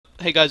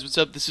Hey guys, what's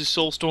up? This is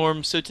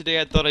Soulstorm. So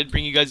today I thought I'd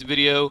bring you guys a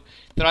video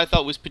that I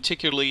thought was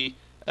particularly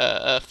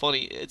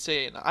funny. It's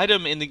an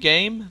item in the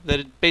game that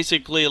it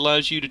basically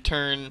allows you to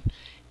turn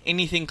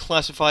anything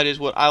classified as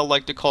what I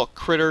like to call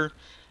critter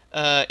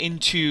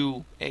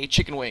into a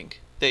chicken wing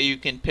that you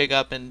can pick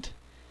up and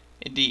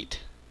eat.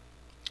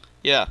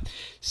 Yeah.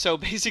 So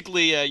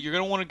basically, you're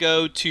going to want to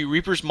go to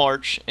Reaper's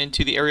March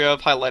into the area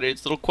I've highlighted.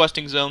 It's a little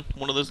questing zone,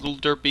 one of those little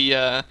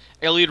derpy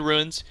alien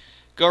ruins.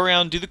 Go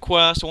around, do the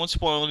quest. I won't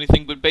spoil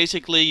anything, but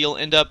basically you'll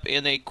end up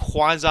in a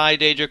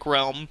quasi-Daedric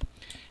realm,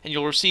 and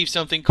you'll receive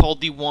something called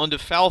the Wand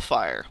of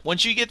Foulfire.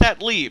 Once you get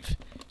that, leave.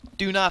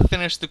 Do not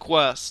finish the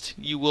quest.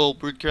 You will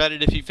regret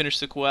it if you finish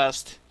the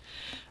quest.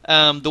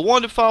 The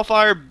Wand of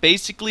Foulfire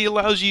basically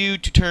allows you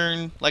to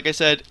turn, like I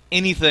said,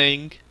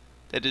 anything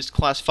that is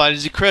classified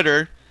as a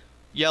critter,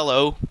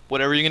 yellow,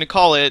 whatever you're going to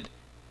call it,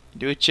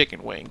 into a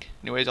chicken wing.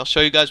 Anyways, I'll show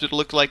you guys what it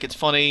looked like. It's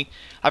funny.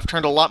 I've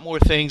turned a lot more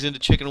things into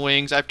chicken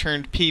wings. I've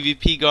turned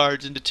PvP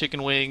guards into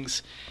chicken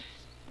wings.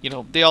 You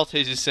know, they all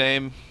taste the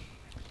same.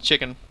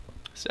 Chicken.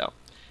 So,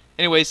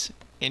 anyways,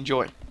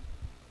 enjoy.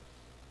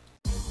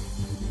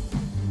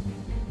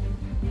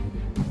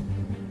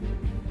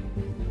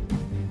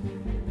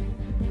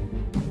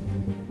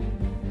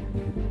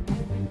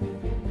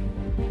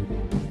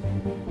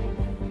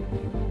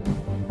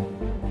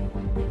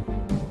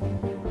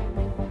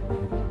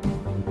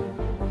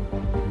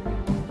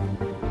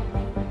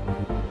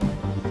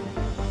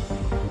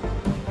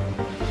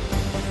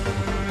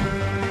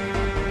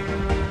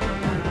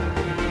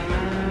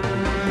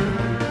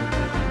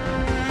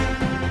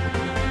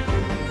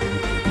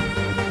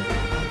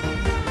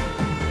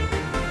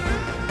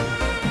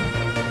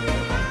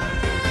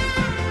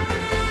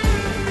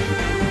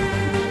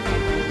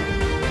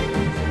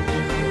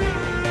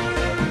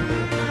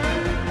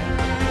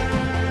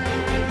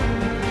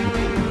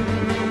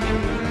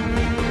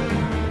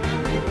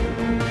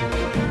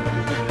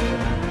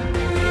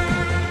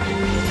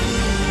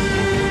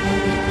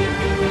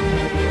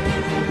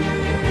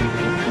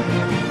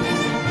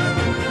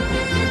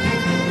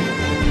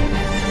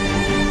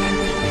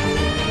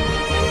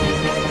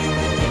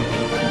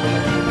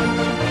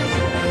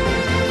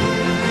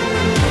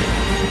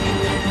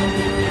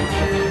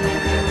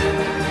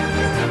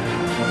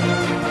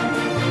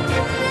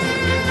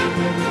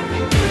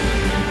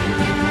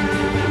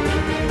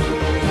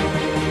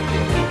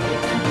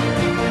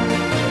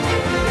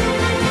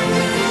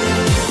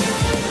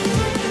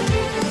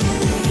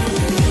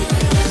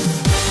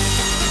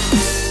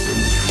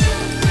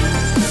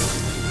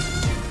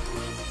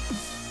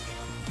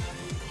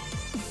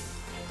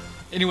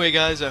 Anyway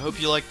guys, I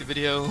hope you liked the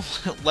video.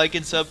 Like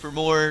and sub for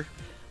more.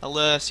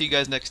 I'll see you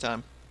guys next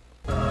time.